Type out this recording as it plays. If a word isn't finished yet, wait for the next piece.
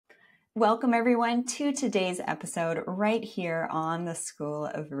Welcome everyone to today's episode right here on the School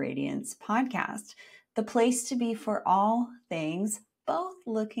of Radiance podcast, the place to be for all things, both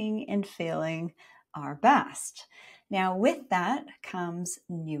looking and feeling our best. Now, with that comes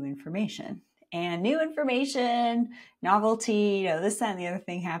new information. And new information, novelty, this, that, and the other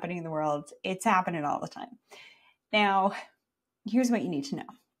thing happening in the world, it's happening all the time. Now, here's what you need to know.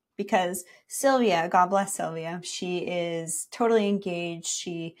 Because Sylvia, God bless Sylvia, she is totally engaged.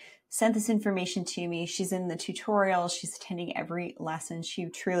 She sent this information to me. She's in the tutorial. She's attending every lesson. She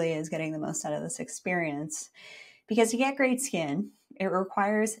truly is getting the most out of this experience. Because to get great skin, it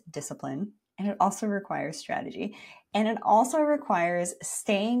requires discipline, and it also requires strategy. And it also requires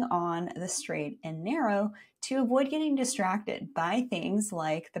staying on the straight and narrow to avoid getting distracted by things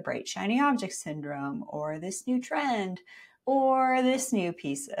like the bright, shiny object syndrome, or this new trend, or this new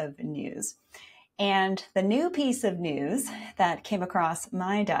piece of news. And the new piece of news that came across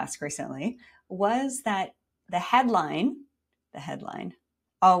my desk recently was that the headline,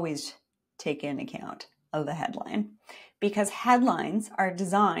 always take into account of the headline, because headlines are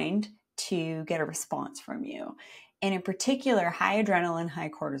designed to get a response from you. And in particular, high adrenaline, high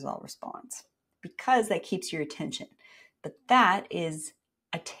cortisol response, because that keeps your attention. But that is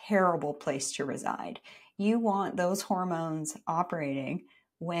a terrible place to reside. You want those hormones operating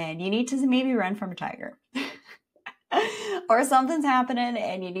when you need to maybe run from a tiger or something's happening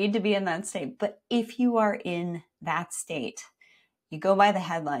and you need to be in that state. But if you are in that state, you go by the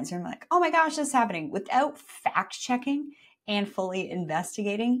headlines, you're like, oh my gosh, this is happening. Without fact checking and fully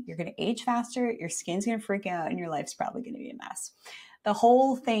investigating, you're going to age faster, your skin's going to freak out, and your life's probably going to be a mess. The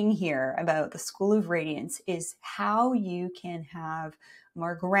whole thing here about the School of Radiance is how you can have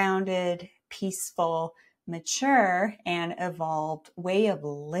more grounded, peaceful, mature, and evolved way of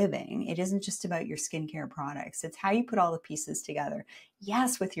living. It isn't just about your skincare products. It's how you put all the pieces together.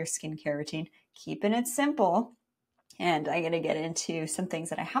 Yes, with your skincare routine, keeping it simple. And I'm going to get into some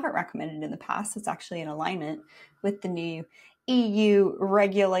things that I haven't recommended in the past. It's actually in alignment with the new EU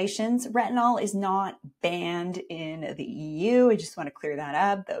regulations. Retinol is not banned in the EU. I just want to clear that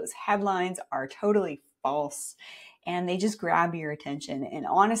up. Those headlines are totally false, and they just grab your attention. And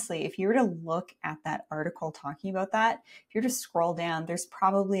honestly, if you were to look at that article talking about that, if you're to scroll down, there's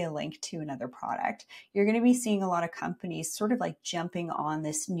probably a link to another product. You're going to be seeing a lot of companies sort of like jumping on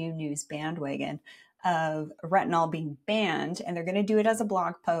this new news bandwagon of retinol being banned, and they're going to do it as a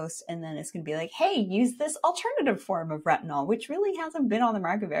blog post, and then it's going to be like, hey, use this alternative form of retinol, which really hasn't been on the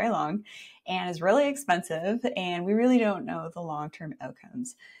market very long and is really expensive, and we really don't know the long-term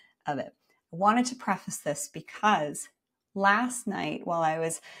outcomes of it. I wanted to preface this because last night, while I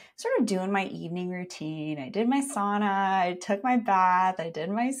was sort of doing my evening routine, I did my sauna, I took my bath, I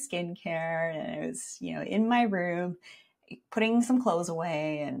did my skincare, and I was, in my room putting some clothes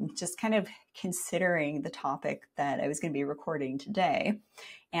away and just kind of considering the topic that I was going to be recording today.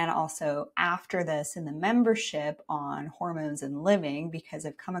 And also after this in the membership on hormones and living, because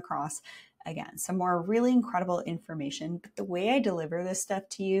I've come across, again, some more really incredible information. But the way I deliver this stuff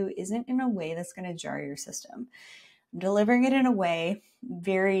to you isn't in a way that's going to jar your system. I'm delivering it in a way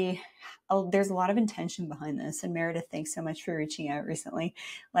there's a lot of intention behind this. And Meredith, thanks so much for reaching out recently,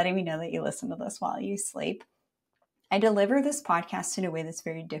 letting me know that you listen to this while you sleep. I deliver this podcast in a way that's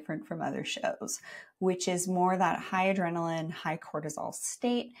very different from other shows, which is more that high adrenaline, high cortisol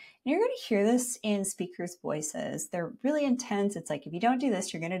state. And you're going to hear this in speakers' voices. They're really intense. It's like, if you don't do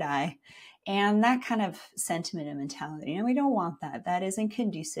this, you're going to die. And that kind of sentiment and mentality. And we don't want that. That isn't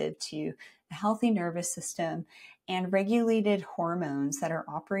conducive to a healthy nervous system and regulated hormones that are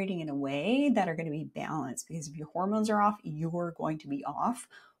operating in a way that are going to be balanced. Because if your hormones are off, you're going to be off.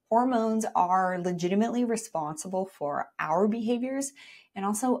 Hormones are legitimately responsible for our behaviors and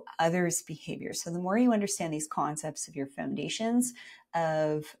also others' behaviors. So the more you understand these concepts of your foundations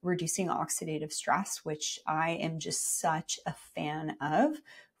of reducing oxidative stress, which I am just such a fan of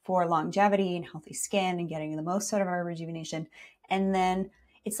for longevity and healthy skin and getting the most out of our rejuvenation. And then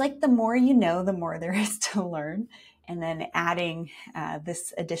it's like the more you know, the more there is to learn. And then adding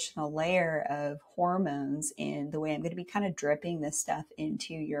this additional layer of hormones in the way I'm going to be kind of dripping this stuff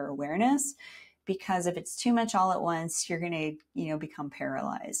into your awareness, because if it's too much all at once, you're going to, become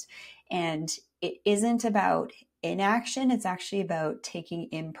paralyzed. And it isn't about inaction. It's actually about taking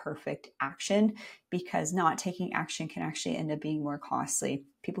imperfect action, because not taking action can actually end up being more costly.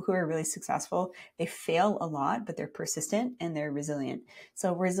 People who are really successful, they fail a lot, but they're persistent and they're resilient.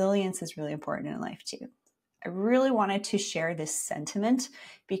 So resilience is really important in life too. I really wanted to share this sentiment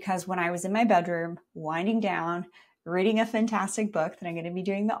because when I was in my bedroom, winding down, reading a fantastic book that I'm going to be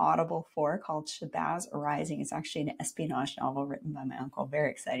doing the Audible for called Shabazz Rising. It's actually an espionage novel written by my uncle. Very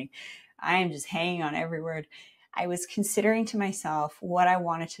exciting. I am just hanging on every word. I was considering to myself what I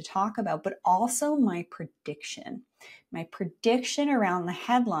wanted to talk about, but also my prediction. My prediction around the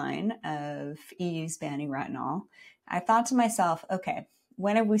headline of EU's banning retinol. I thought to myself, okay,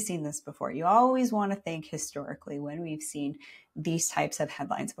 when have we seen this before? You always want to think historically when we've seen these types of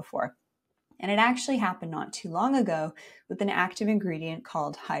headlines before. And it actually happened not too long ago with an active ingredient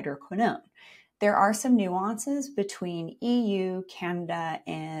called hydroquinone. There are some nuances between EU, Canada,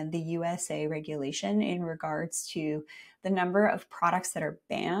 and the USA regulation in regards to the number of products that are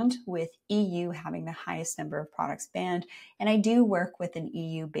banned, with EU having the highest number of products banned. And I do work with an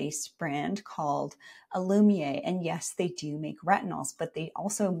EU-based brand called Illumier. And yes, they do make retinols, but they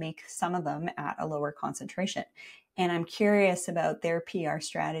also make some of them at a lower concentration. And I'm curious about their PR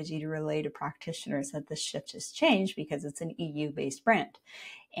strategy to relay to practitioners that this shift has changed because it's an EU-based brand.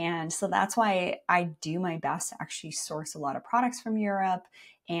 And so that's why I do my best to actually source a lot of products from Europe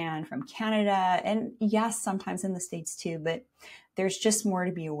and from Canada. And yes, sometimes in the States too, but there's just more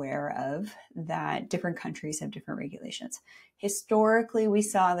to be aware of, that different countries have different regulations. Historically, we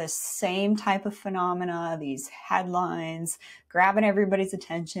saw this same type of phenomena, these headlines grabbing everybody's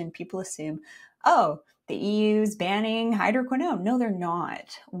attention. People assume, oh, the EU's banning hydroquinone. No, they're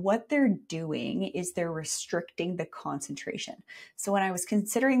not. What they're doing is they're restricting the concentration. So when I was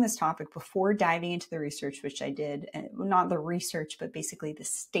considering this topic before diving into the research, which I did, not the research, but basically the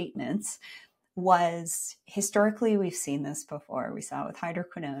statements, was historically we've seen this before. We saw it with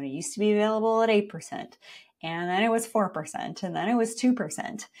hydroquinone. It used to be available at 8%, and then it was 4%, and then it was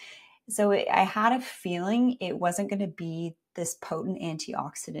 2%. So I had a feeling it wasn't going to be this potent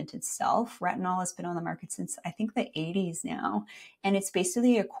antioxidant itself. Retinol has been on the market since I think the 80s now, and it's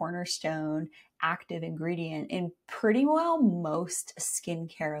basically a cornerstone active ingredient in pretty well most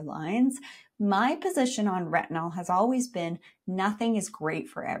skincare lines. My position on retinol has always been nothing is great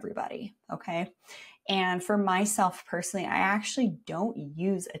for everybody, okay? And for myself personally, I actually don't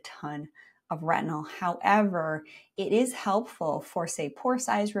use a ton of retinol. However, it is helpful for, say, pore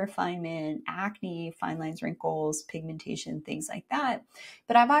size refinement, acne, fine lines, wrinkles, pigmentation, things like that.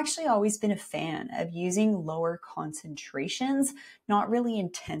 But I've actually always been a fan of using lower concentrations, not really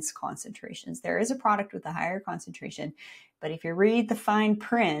intense concentrations. There is a product with a higher concentration, but if you read the fine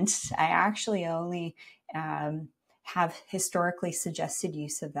print, I actually only have historically suggested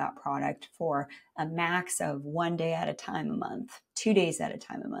use of that product for a max of 1 day at a time a month, 2 days at a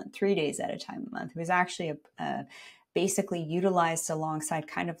time a month, 3 days at a time a month. It was actually basically utilized alongside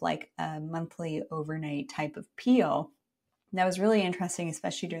kind of like a monthly overnight type of peel. That was really interesting,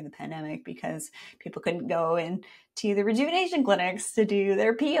 especially during the pandemic, because people couldn't go into the rejuvenation clinics to do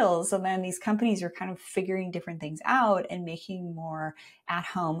their peels. And then these companies are kind of figuring different things out and making more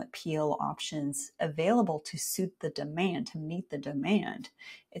at-home peel options available to suit the demand, to meet the demand.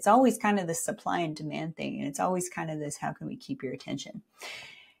 It's always kind of this supply and demand thing. And it's always kind of this, how can we keep your attention?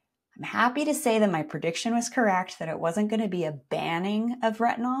 I'm happy to say that my prediction was correct, that it wasn't going to be a banning of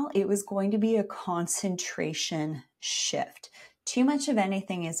retinol. It was going to be a concentration shift. Too much of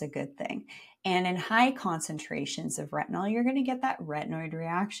anything is a good thing. And in high concentrations of retinol, you're going to get that retinoid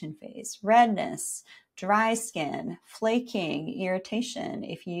reaction phase, redness, dry skin, flaking, irritation.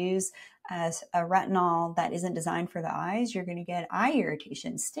 If you use a retinol that isn't designed for the eyes, you're going to get eye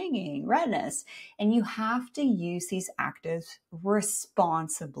irritation, stinging, redness. And you have to use these actives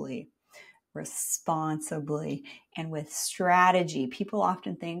responsibly and with strategy. People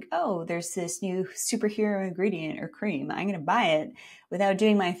often think, oh, there's this new superhero ingredient or cream. I'm going to buy it without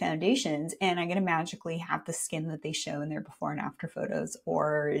doing my foundations, and I'm going to magically have the skin that they show in their before and after photos,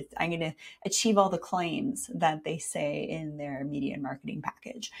 or I'm going to achieve all the claims that they say in their media and marketing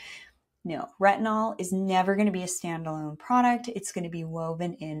package. No, retinol is never going to be a standalone product. It's going to be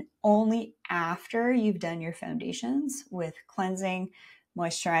woven in only after you've done your foundations with cleansing,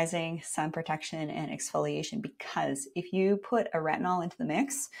 moisturizing, sun protection, and exfoliation. Because if you put a retinol into the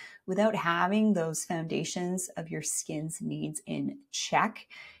mix without having those foundations of your skin's needs in check,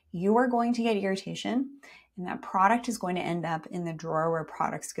 you are going to get irritation, and that product is going to end up in the drawer where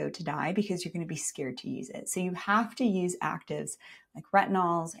products go to die because you're going to be scared to use it. So you have to use actives like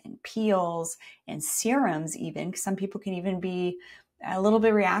retinols and peels and serums even. Some people can even be a little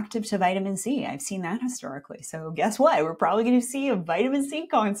bit reactive to vitamin C. I've seen that historically. So guess what? We're probably going to see a vitamin C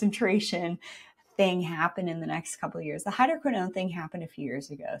concentration thing happen in the next couple of years. The hydroquinone thing happened a few years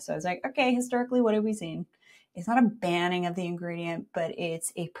ago. So I was like, okay, historically, what have we seen? It's not a banning of the ingredient, but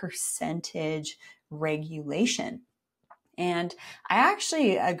it's a percentage regulation. And I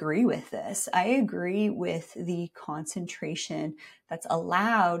actually agree with this. I agree with the concentration that's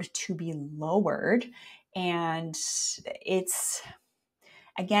allowed to be lowered. And it's,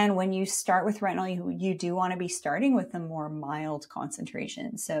 again, when you start with retinol, you do want to be starting with a more mild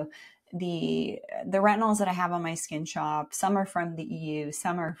concentration. So the retinols that I have on my skin shop, some are from the EU,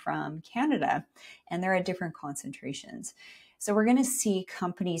 some are from Canada, and they're at different concentrations. So we're going to see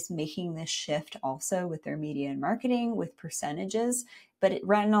companies making this shift also with their media and marketing with percentages, but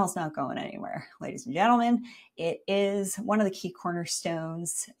retinol is not going anywhere, ladies and gentlemen. It is one of the key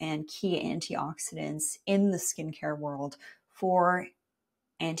cornerstones and key antioxidants in the skincare world for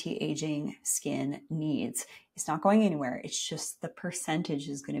anti-aging skin needs. It's not going anywhere. It's just the percentage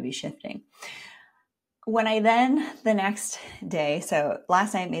is going to be shifting. When I then, the next day, so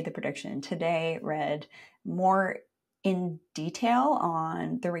last night made the prediction, today read more in detail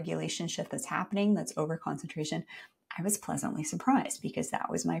on the regulation shift that's happening, that's over concentration, I was pleasantly surprised because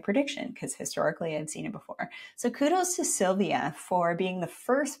that was my prediction, because historically I've seen it before. So kudos to Sylvia for being the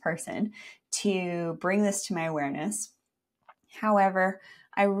first person to bring this to my awareness. However,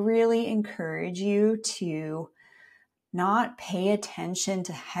 I really encourage you to not pay attention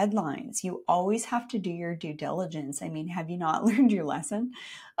to headlines. You always have to do your due diligence. I mean, have you not learned your lesson?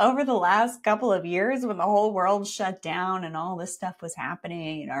 Over the last couple of years when the whole world shut down and all this stuff was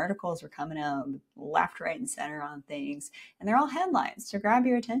happening and articles were coming out left, right, and center on things, and they're all headlines to grab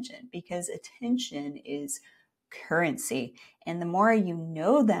your attention, because attention is currency. And the more you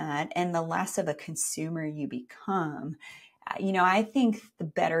know that and the less of a consumer you become, I think the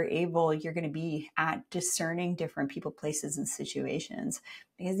better able you're going to be at discerning different people, places, and situations,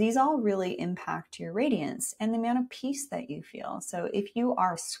 because these all really impact your radiance and the amount of peace that you feel. So if you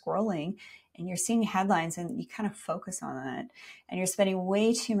are scrolling and you're seeing headlines and you kind of focus on that, and you're spending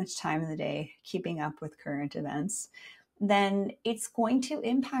way too much time in the day keeping up with current events, then it's going to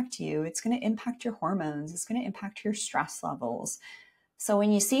impact you. It's going to impact your hormones. It's going to impact your stress levels. So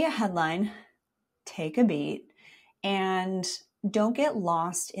when you see a headline, take a beat and don't get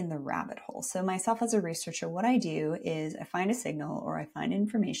lost in the rabbit hole. So myself as a researcher, what I do is I find a signal or I find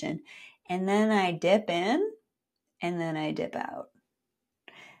information, and then I dip in and then I dip out.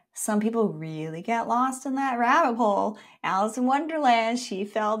 Some people really get lost in that rabbit hole. Alice in Wonderland, she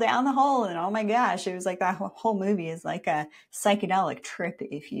fell down the hole, and oh my gosh, it was like that whole movie is like a psychedelic trip,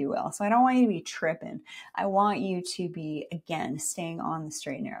 if you will. So I don't want you to be tripping. I want you to be, again, staying on the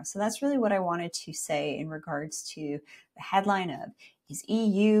straight and narrow. So that's really what I wanted to say in regards to the headline of, is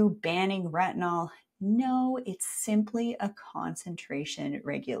EU banning retinol? No, it's simply a concentration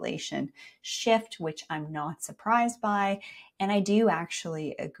regulation shift, which I'm not surprised by. And I do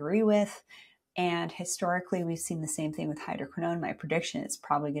actually agree with. And historically, we've seen the same thing with hydroquinone. My prediction is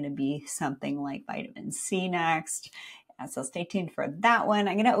probably going to be something like vitamin C next. So stay tuned for that one.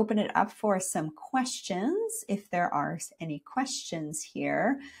 I'm going to open it up for some questions, if there are any questions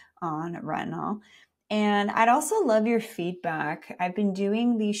here on retinol. And I'd also love your feedback. I've been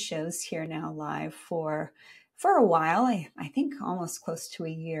doing these shows here now live for a while, I think almost close to a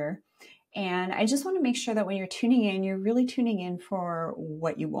year. And I just want to make sure that when you're tuning in, you're really tuning in for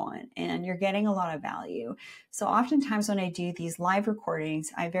what you want and you're getting a lot of value. So oftentimes when I do these live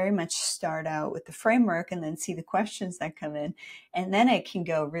recordings, I very much start out with the framework and then see the questions that come in, and then it can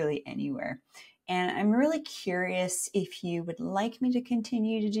go really anywhere. And I'm really curious if you would like me to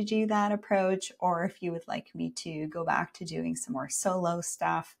continue to do that approach, or if you would like me to go back to doing some more solo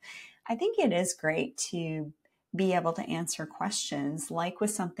stuff. I think it is great to be able to answer questions, like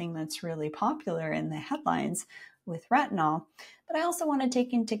with something that's really popular in the headlines with retinol. But I also want to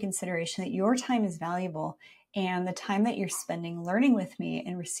take into consideration that your time is valuable, and the time that you're spending learning with me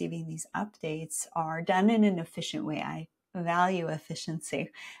and receiving these updates are done in an efficient way. I value efficiency.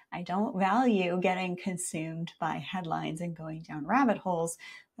 I don't value getting consumed by headlines and going down rabbit holes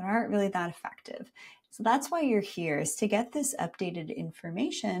that aren't really that effective. So that's why you're here, is to get this updated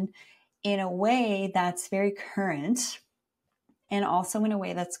information in a way that's very current, and also in a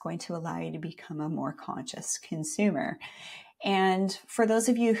way that's going to allow you to become a more conscious consumer. And for those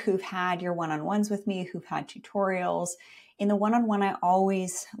of you who've had your one-on-ones with me, who've had tutorials, in the one-on-one, I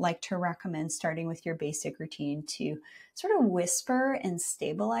always like to recommend starting with your basic routine to sort of whisper and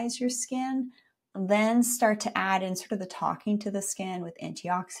stabilize your skin, then start to add in sort of the talking to the skin with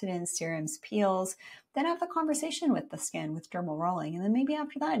antioxidants, serums, peels, then have the conversation with the skin with dermal rolling, and then maybe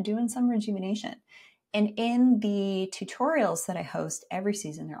after that, doing some rejuvenation. And in the tutorials that I host every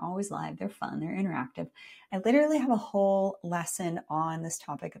season, they're always live, they're fun, they're interactive. I literally have a whole lesson on this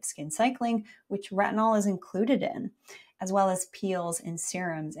topic of skin cycling, which retinol is included in, as well as peels and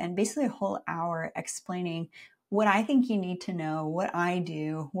serums, and basically a whole hour explaining what I think you need to know, what I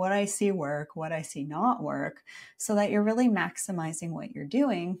do, what I see work, what I see not work, so that you're really maximizing what you're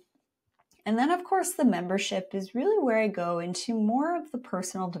doing. And then, of course, the membership is really where I go into more of the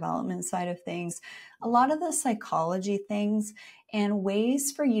personal development side of things, a lot of the psychology things, and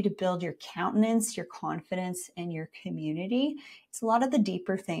ways for you to build your countenance, your confidence, and your community. It's a lot of the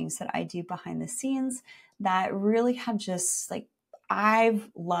deeper things that I do behind the scenes that really have just like, I've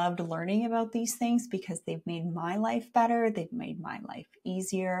loved learning about these things because they've made my life better. They've made my life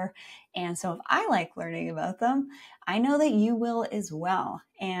easier. And so if I like learning about them, I know that you will as well.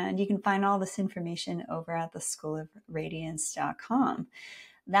 And you can find all this information over at the schoolofradiance.com.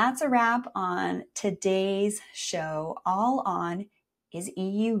 That's a wrap on today's show, all on, is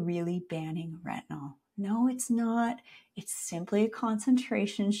EU really banning retinol? No, it's not. It's simply a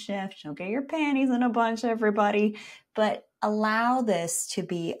concentration shift. Don't get your panties in a bunch, everybody, but allow this to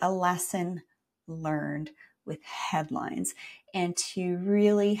be a lesson learned with headlines, and to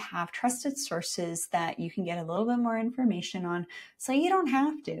really have trusted sources that you can get a little bit more information on so you don't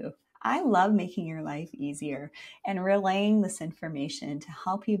have to. I love making your life easier and relaying this information to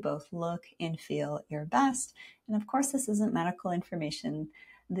help you both look and feel your best. And of course, this isn't medical information.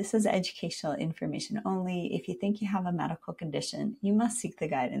 This is educational information only. If you think you have a medical condition, you must seek the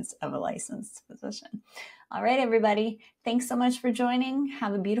guidance of a licensed physician. All right, everybody. Thanks so much for joining.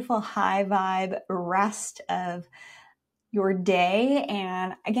 Have a beautiful high vibe rest of your day.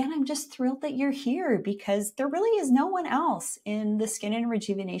 And again, I'm just thrilled that you're here because there really is no one else in the skin and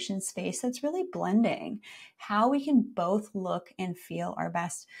rejuvenation space that's really blending how we can both look and feel our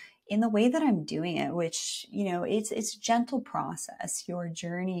best in the way that I'm doing it, which, it's a gentle process, your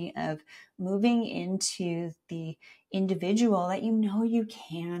journey of moving into the individual that you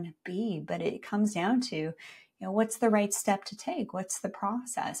can be. But it comes down to, what's the right step to take? What's the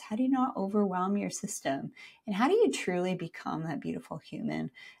process? How do you not overwhelm your system? And how do you truly become that beautiful human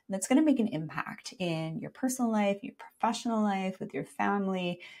that's going to make an impact in your personal life, your professional life, with your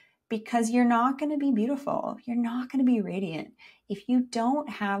family? Because you're not going to be beautiful. You're not going to be radiant if you don't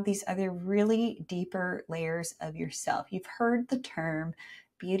have these other really deeper layers of yourself. You've heard the term,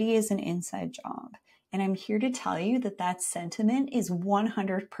 beauty is an inside job. And I'm here to tell you that that sentiment is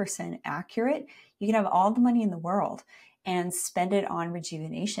 100% accurate. You can have all the money in the world and spend it on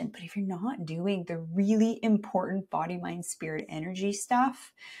rejuvenation. But if you're not doing the really important body, mind, spirit, energy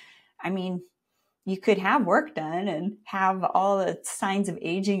stuff, you could have work done and have all the signs of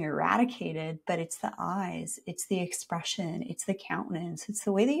aging eradicated, but it's the eyes, it's the expression, it's the countenance, it's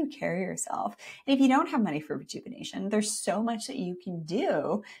the way that you carry yourself. And if you don't have money for rejuvenation, there's so much that you can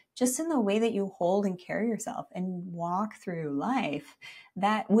do just in the way that you hold and carry yourself and walk through life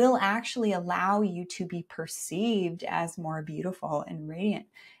that will actually allow you to be perceived as more beautiful and radiant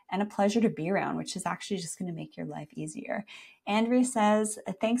and a pleasure to be around, which is actually just going to make your life easier. Andrea says,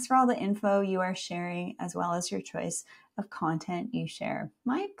 thanks for all the info you are sharing, as well as your choice of content you share.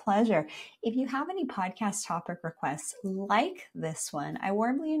 My pleasure. If you have any podcast topic requests like this one, I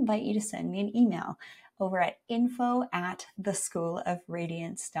warmly invite you to send me an email over at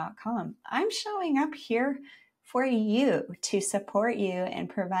info@theschoolofradiance.com. I'm showing up here for you to support you and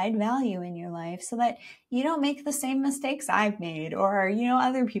provide value in your life so that you don't make the same mistakes I've made or,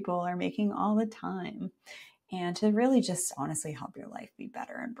 other people are making all the time, and to really just honestly help your life be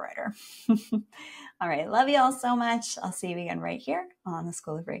better and brighter. All right. Love you all so much. I'll see you again right here on the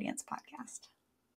School of Radiance podcast.